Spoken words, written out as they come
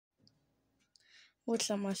What's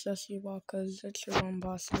up, my sussy walkers? It's your own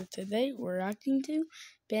boss here. Today, we're acting to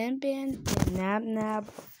Ban and NABNAB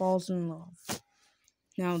Falls in Love.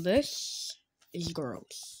 Now, this is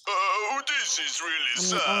gross. Oh, this is really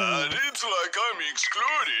sad. It's like I'm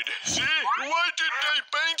excluded. See? Why did they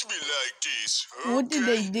paint me like this? Okay. What did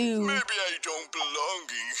they do? Maybe I don't belong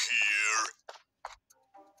in here.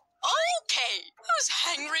 Okay, who's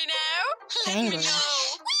hungry now? Hungry? Let me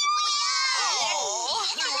know. Oh,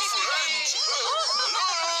 new friends. Hello,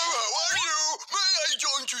 how are you? May I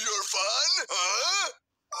join to your fun? Huh?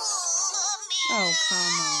 Oh,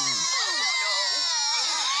 come on.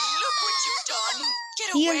 Look what you've done. Get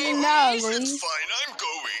He away. isn't ugly. It's fine, I'm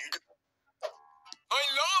going. I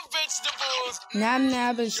love vegetables.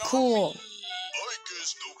 NABNAB is cool. I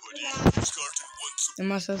guess nobody started once. And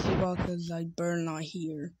my sussy walkers, like, better not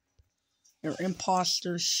hear. Your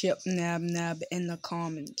imposters ship NABNAB in the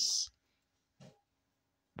comments.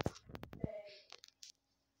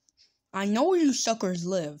 I know where you suckers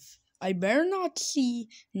live. I better not see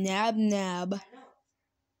NABNAB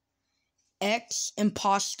X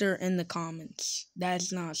imposter in the comments. That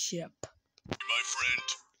is not ship. My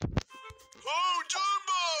friend. Oh,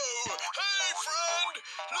 Jumbo! Hey, friend!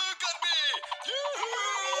 Look at me!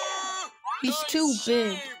 Yoo-hoo! He's too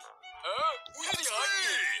big. Huh? It's Really me!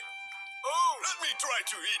 hungry. Oh, Let me try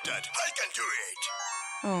to eat that. I can do it.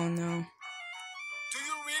 Oh no. do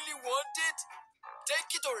you really want it?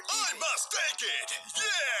 Take it or I leave it. must take it.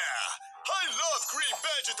 Yeah! I love green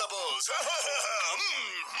vegetables.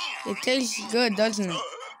 It tastes good, doesn't it? Are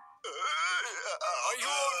you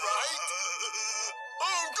alright?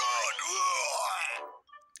 Oh, God!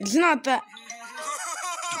 It's not that.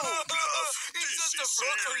 This just is a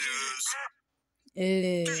broccoli. serious.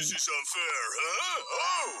 It This is. is unfair, huh?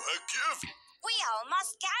 Oh, a gift. We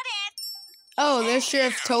almost got it. Oh, there's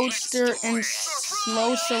Chef Toaster and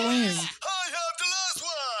Slow Saloon. I have the last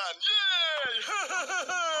one! Yay!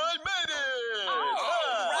 I made it!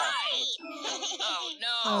 Oh,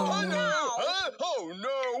 no. Oh no. Huh? Oh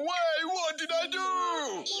no! Wait, what did I do?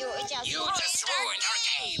 You just ruined our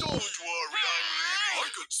game. Don't worry, I'm leaving. I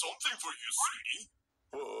got something for you, sweetie.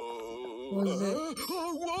 What is it?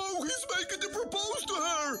 Oh, whoa! He's making the propose to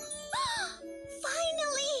her.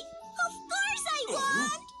 Finally! Of course I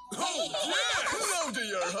won! Oh, yeah! Now they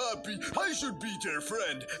are happy. I should be their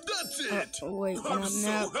friend. That's it. Wait, I'm so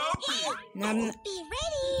NABNAB. happy. NABNAB. Be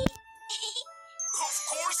ready! Of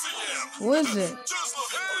course I am. What is it? Just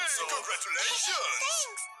love it. Congratulations.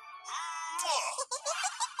 Thanks!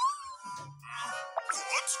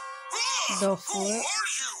 What? The Who flip? are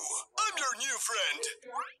you? I'm your new friend.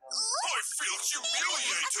 I feel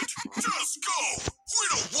humiliated. Just go. We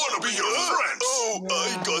don't want to be your friends. Oh, I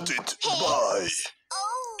got it. Bye.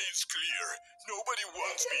 Oh! It's clear. Nobody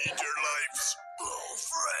wants me in their lives. Oh,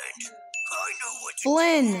 Frank. I know what you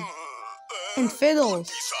Flynn and Fiddles.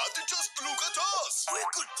 decided. Just look at us. We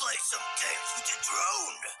could play some games with the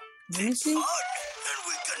drone. Let me see. Fun, and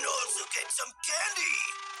we can also get some candy.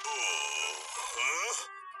 Oh, huh?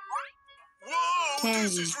 Whoa, Candy.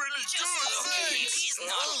 this is really good. Thanks. He's not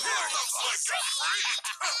He part of looks like a freak.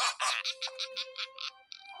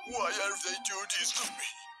 Why are they doing this to me?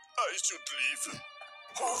 I should leave.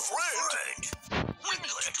 Oh, Frank. We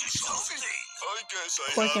need to do something. I guess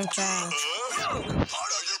I Quick have and to. fast. How are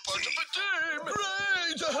you part of a team?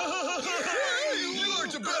 Great. You're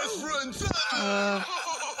the best friends. No,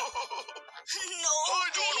 I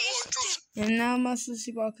don't want to. And now my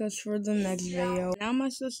sussy walkers for the next video. Now my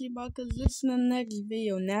sussy walkers, listen to the next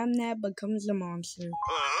video. NABNAB becomes a monster.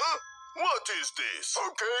 Huh? What is this?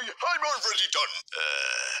 Okay, I'm already done.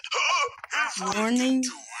 Warning,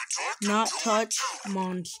 not touch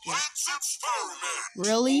monster. Let's experiment.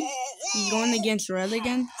 Really? Oh, He's whoa. going against Red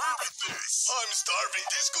again? Maybe this. I'm starving.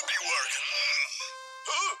 This could be work.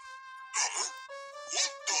 Huh?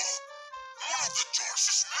 What the? One of the jars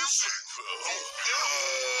is missing.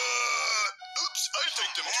 Oops, I'll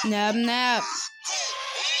take them too. NABNAB.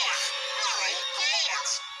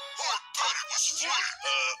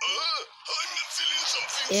 I'm feeling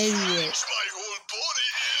something Idiot. strange. My whole body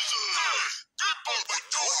is deep on my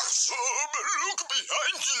doors. Look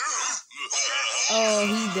behind you. Oh,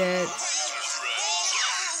 he dead.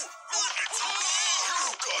 You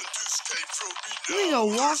can't escape from me now. We go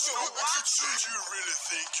walk. So, do you really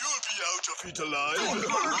think you'll be out of it alive?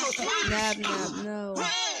 NABNAB, no.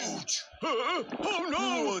 Ouch! Oh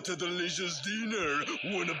no! What a delicious dinner!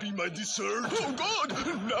 Wanna be my dessert? Oh God!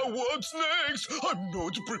 Now what's next? I'm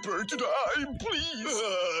not prepared to die. Please.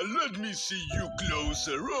 Let me see you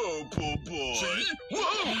closer. Oh, poor boy. See?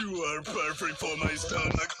 Wow! You are perfect for my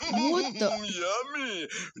stomach. What the? Yummy.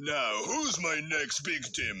 Now who's my next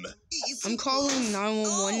victim? I'm calling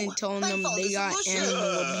 911 and telling them they got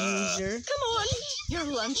animal abuser. Come on, your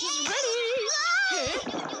lunch is ready.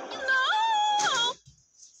 No!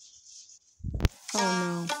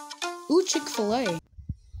 Oh no. Ooh, Chick-fil-A. Come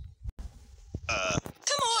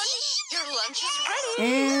on, your lunch is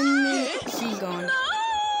ready. And she's gone. No!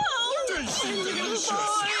 Tasty delicious.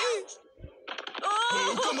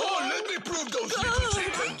 Oh, come on, let me prove those little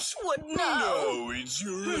chickens. What now? No, it's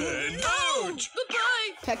your end. Ouch!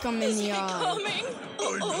 Goodbye. Peck them in the eye. Coming.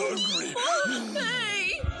 I'm hungry.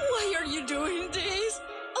 Hey, why are you doing this?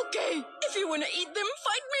 Okay, if you want to eat them,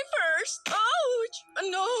 fight me first. Ouch!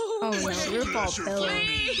 No. Oh no, rip off pillow.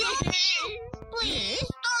 Please, don't leave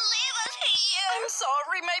us here. I'm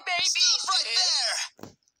sorry, my baby. Right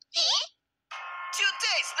there!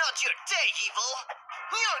 Today's not your day, Evil.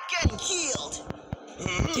 You're getting killed.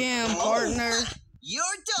 Damn, partner.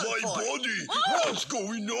 You're done My for. body! What's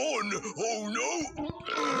going on? Oh no!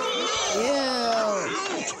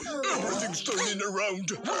 Ew. Everything's turning around.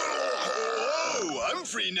 Oh, I'm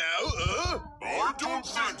free now. I don't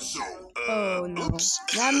think so. Oh no. Oops.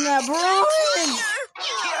 NABNAB, run!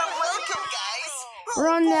 You're welcome, guys.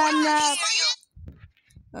 Run, NABNAB.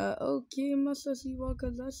 Okay, my sussy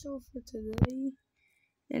walkers, that's all for today.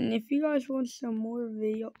 And if you guys want some more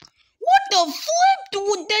video, what the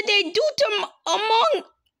flip did they do to Among?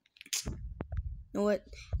 You know what?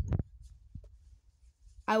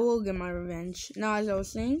 I will get my revenge. Now, as I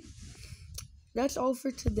was saying, that's all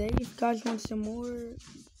for today. If you guys want some more,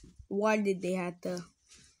 why did they have to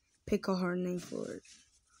pick a hard name for it?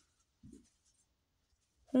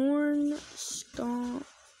 Horn Stomp.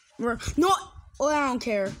 No, well, I don't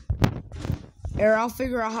care. Or I'll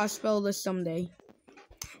figure out how to spell this someday.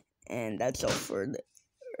 And that's all for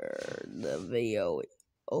the video.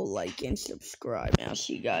 Oh, like and subscribe. And I'll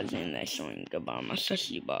see you guys in the next one. Goodbye, my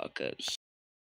sussy buckers.